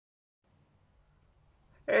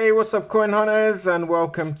Hey, what's up, coin hunters, and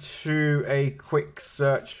welcome to a quick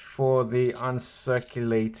search for the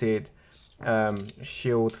uncirculated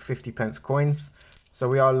shield 50p coins. So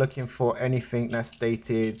we are looking for anything that's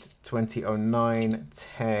dated 2009,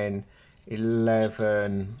 10,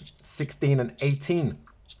 11, 16 and 18.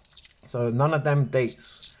 So none of them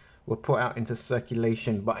dates were put out into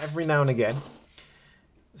circulation, but every now and again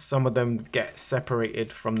some of them get separated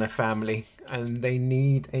from their family and they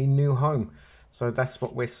need a new home. So that's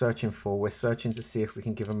what we're searching for. We're searching to see if we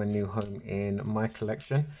can give them a new home in my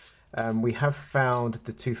collection. We have found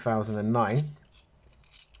the 2009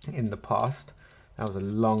 in the past. That was a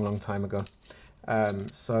long time ago.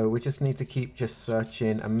 So we just need to keep just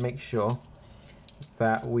searching and make sure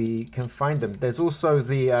that we can find them. There's also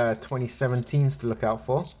the 2017s to look out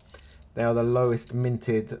for. They are the lowest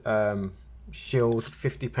minted shield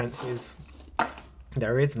 50p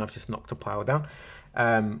there is, and I've just knocked a pile down.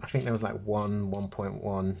 I think there was like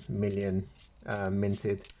 1.1 million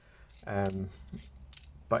minted,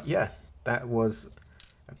 but yeah, that was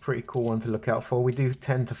a pretty cool one to look out for. We do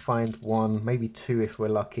tend to find one, maybe two if we're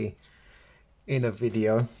lucky, in a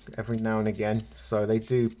video every now and again, so they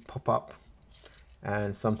do pop up,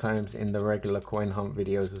 and sometimes in the regular coin hunt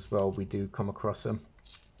videos as well we do come across them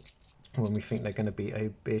when we think they're going to be a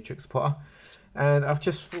Beatrix Potter. And I've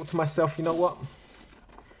just thought to myself, you know what,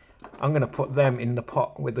 I'm going to put them in the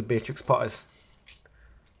pot with the Beatrix Potters.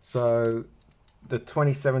 So the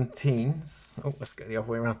 2017s, oh, let's get the other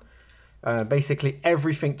way around. Basically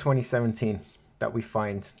everything 2017 that we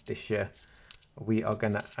find this year, we are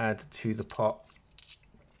going to add to the pot.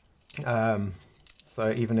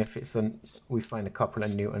 So even if it's we find a couple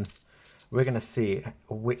of Newtons, we're going to see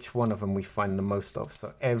which one of them we find the most of.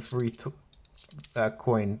 So every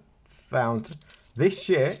coin found this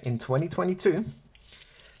year in 2022,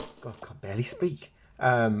 God, I can barely speak,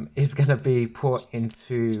 is going to be put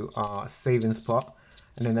into our savings pot,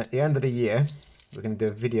 and then at the end of the year we're going to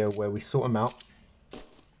do a video where we sort them out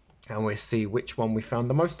and we'll see which one we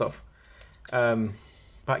found the most of.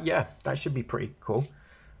 But yeah, that should be pretty cool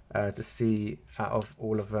to see out of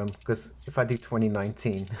all of them, because if I do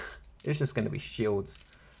 2019 it's just going to be shields.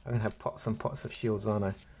 I'm going to have pots and pots of shields, aren't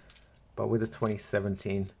I? But with the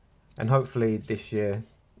 2017, and hopefully this year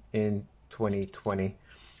in 2020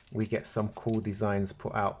 we get some cool designs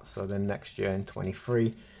put out, so then next year in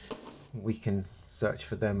 23 we can search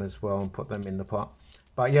for them as well and put them in the pot.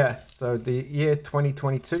 But yeah, so the year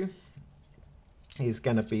 2022 is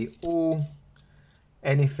going to be all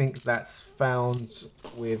anything that's found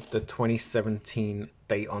with the 2017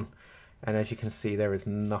 date on, and as you can see there is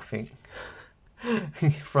nothing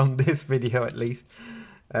from this video at least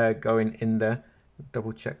going in there.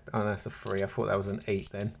 Double check. Oh, that's a 3. I thought that was an 8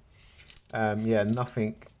 then. Yeah,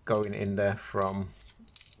 nothing going in there from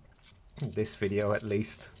this video at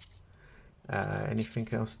least. Anything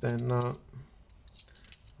else there? No,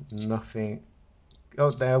 nothing.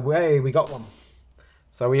 Oh, there, we got one.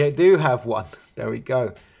 So we do have one. There we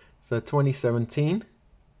go. So 2017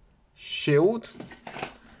 shield.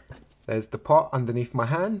 There's the pot underneath my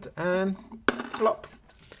hand, and plop.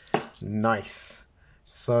 Nice.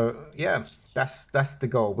 So yeah, that's the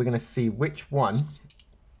goal. We're going to see which one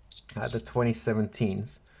at the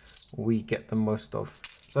 2017s we get the most of.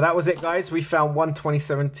 So that was it, guys. We found one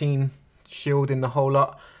 2017 shield in the whole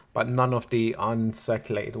lot, but none of the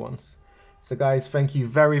uncirculated ones. So guys, thank you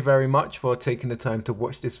very much for taking the time to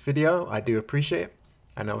watch this video. I do appreciate it,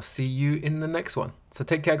 and I'll see you in the next one. So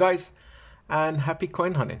take care, guys, and happy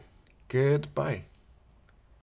coin hunting. Goodbye.